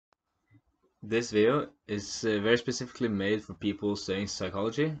This video is very specifically made for people studying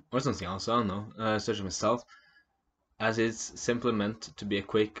psychology, or something else, I don't know, such as myself, as it's simply meant to be a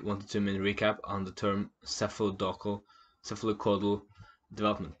quick 1 to 2 minute recap on the term cephalocaudal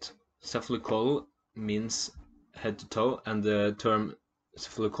development. Cephalocaudal means head to toe, and the term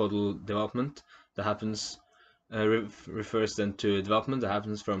cephalocaudal development that happens refers then to development that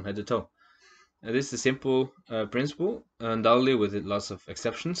happens from head to toe. This is a simple principle, undoubtedly with lots of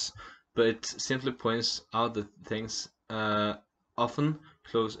exceptions, but it simply points out that things often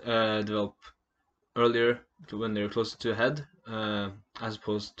develop earlier when they're closer to the head, as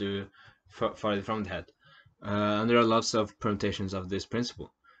opposed to farther from the head. And there are lots of permutations of this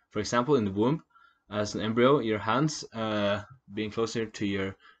principle. For example, in the womb, as an embryo, your hands, being closer to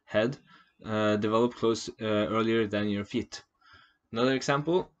your head, develop earlier than your feet. Another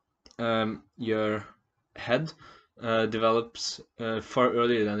example, your head develops far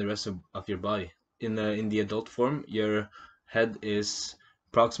earlier than the rest of your body. In the adult form, your head is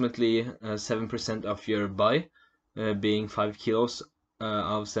approximately 7% of your body, being 5 kilos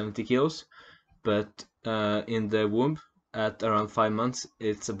of 70 kilos. But in the womb, at around 5 months,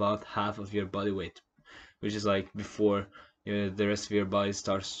 it's about half of your body weight, which is like before the rest of your body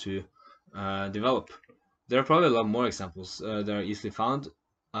starts to develop. There are probably a lot more examples that are easily found.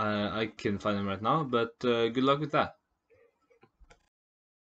 I can find them right now, but good luck with that.